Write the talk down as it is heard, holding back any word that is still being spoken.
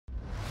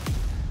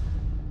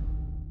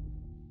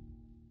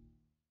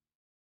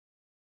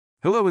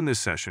Hello, in this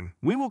session,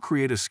 we will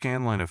create a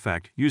scanline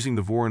effect using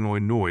the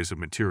Voronoi noise of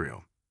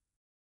material.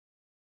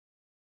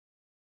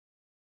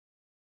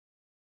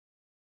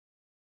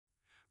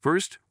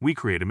 First, we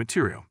create a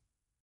material.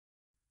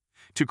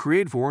 To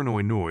create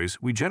Voronoi noise,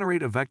 we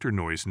generate a vector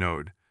noise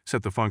node,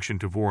 set the function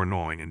to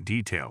Voronoi in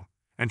detail,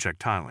 and check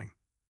tiling.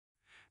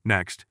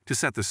 Next, to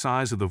set the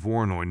size of the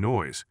Voronoi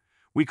noise,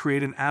 we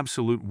create an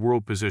absolute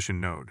world position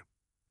node.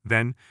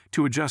 Then,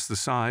 to adjust the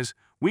size,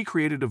 we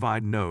create a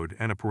divide node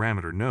and a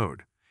parameter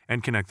node,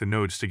 and connect the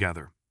nodes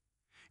together.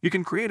 You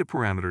can create a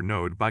parameter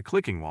node by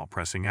clicking while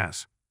pressing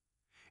S.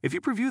 If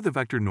you preview the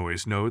vector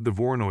noise node, the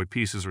Voronoi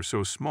pieces are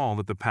so small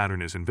that the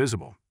pattern is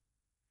invisible.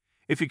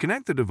 If you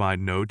connect the divide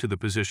node to the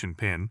position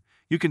pin,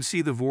 you can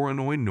see the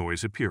Voronoi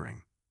noise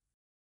appearing.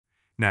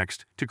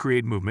 Next, to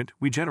create movement,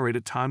 we generate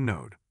a time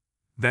node.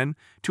 Then,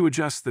 to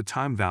adjust the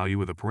time value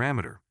with a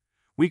parameter,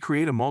 we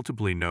create a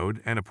multiply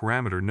node and a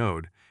parameter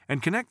node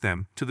and connect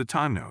them to the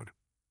time node.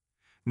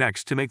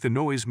 Next, to make the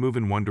noise move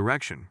in one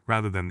direction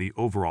rather than the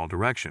overall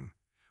direction,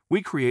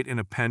 we create an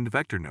append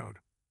vector node.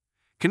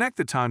 Connect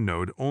the time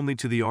node only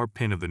to the R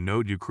pin of the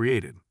node you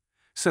created.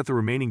 Set the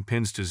remaining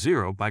pins to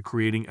 0 by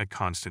creating a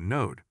constant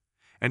node,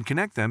 and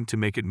connect them to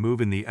make it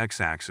move in the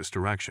x-axis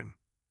direction.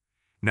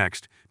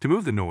 Next, to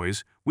move the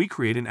noise, we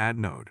create an add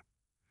node.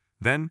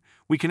 Then,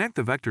 we connect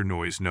the vector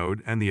noise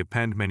node and the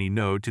append many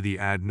node to the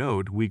add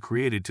node we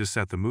created to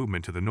set the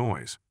movement to the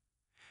noise.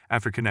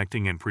 After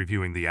connecting and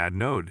previewing the add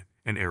node,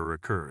 an error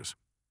occurs.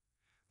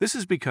 This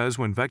is because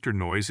when vector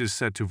noise is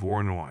set to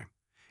Voronoi,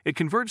 it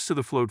converts to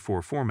the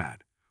float4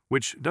 format,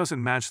 which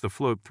doesn't match the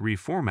float3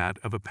 format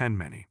of append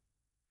many.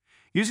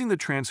 Using the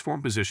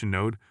transform position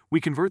node,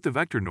 we convert the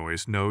vector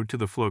noise node to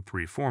the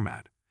float3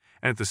 format,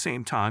 and at the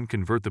same time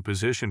convert the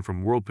position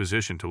from world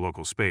position to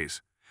local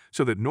space,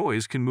 so that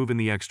noise can move in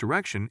the x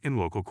direction in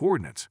local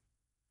coordinates.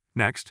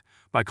 Next,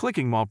 by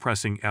clicking while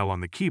pressing L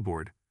on the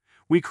keyboard,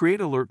 we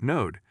create alert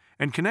node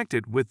and connect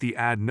it with the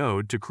add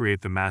node to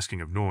create the masking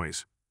of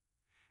noise.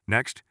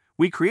 Next,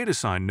 we create a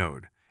sign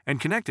node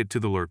and connect it to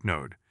the alert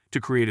node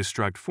to create a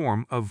struct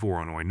form of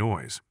Voronoi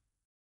noise.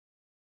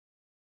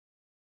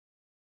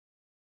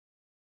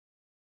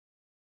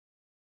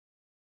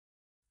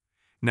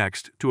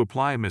 Next, to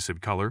apply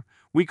emissive color,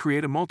 we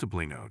create a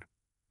multiply node.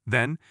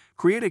 Then,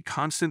 create a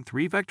constant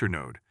 3 vector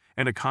node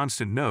and a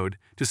constant node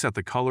to set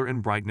the color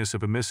and brightness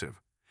of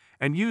emissive,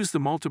 and use the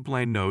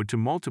multiply node to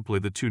multiply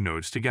the two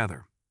nodes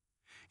together.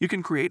 You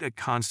can create a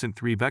constant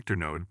 3 vector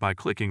node by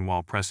clicking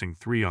while pressing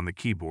 3 on the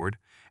keyboard,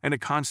 and a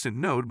constant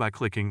node by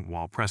clicking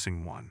while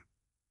pressing 1.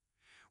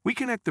 We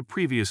connect the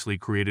previously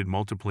created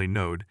multiply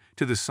node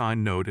to the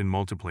sign node in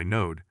multiply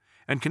node,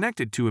 and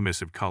connect it to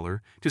emissive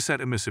color to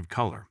set emissive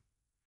color.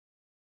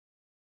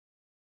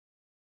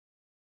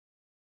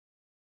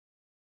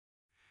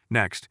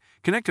 Next,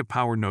 connect a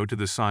power node to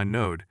the sign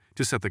node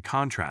to set the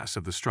contrast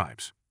of the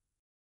stripes.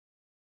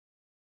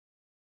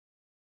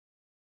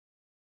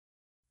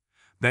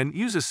 Then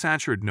use a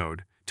saturate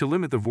node to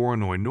limit the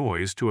Voronoi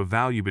noise to a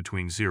value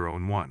between 0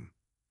 and 1.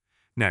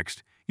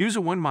 Next, use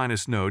a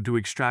 1- node to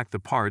extract the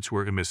parts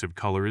where emissive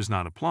color is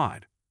not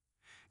applied.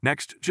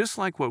 Next, just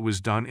like what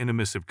was done in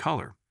emissive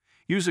color,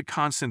 use a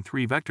constant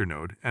 3 vector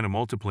node and a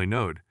multiply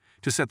node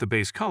to set the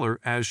base color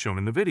as shown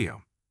in the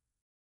video.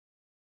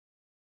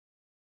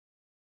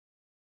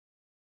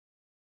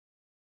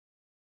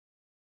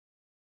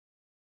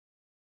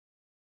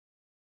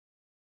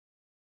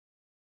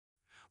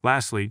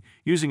 Lastly,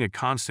 using a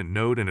constant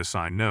node and a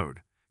sign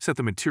node, set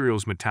the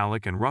material's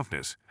metallic and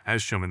roughness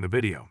as shown in the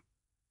video.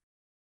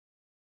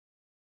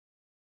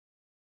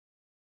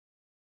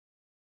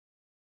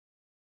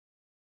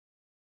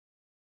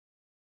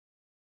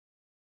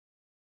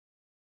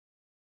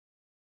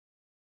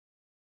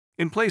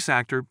 In Place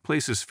Actor,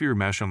 place a sphere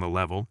mesh on the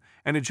level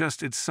and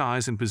adjust its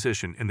size and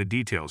position in the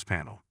Details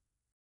panel.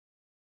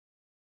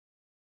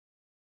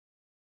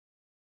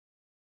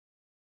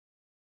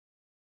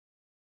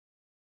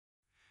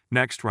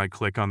 Next,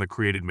 right-click on the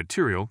created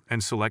material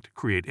and select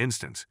Create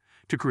Instance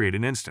to create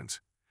an instance.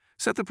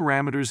 Set the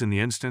parameters in the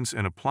instance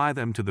and apply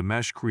them to the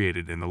mesh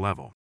created in the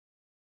level.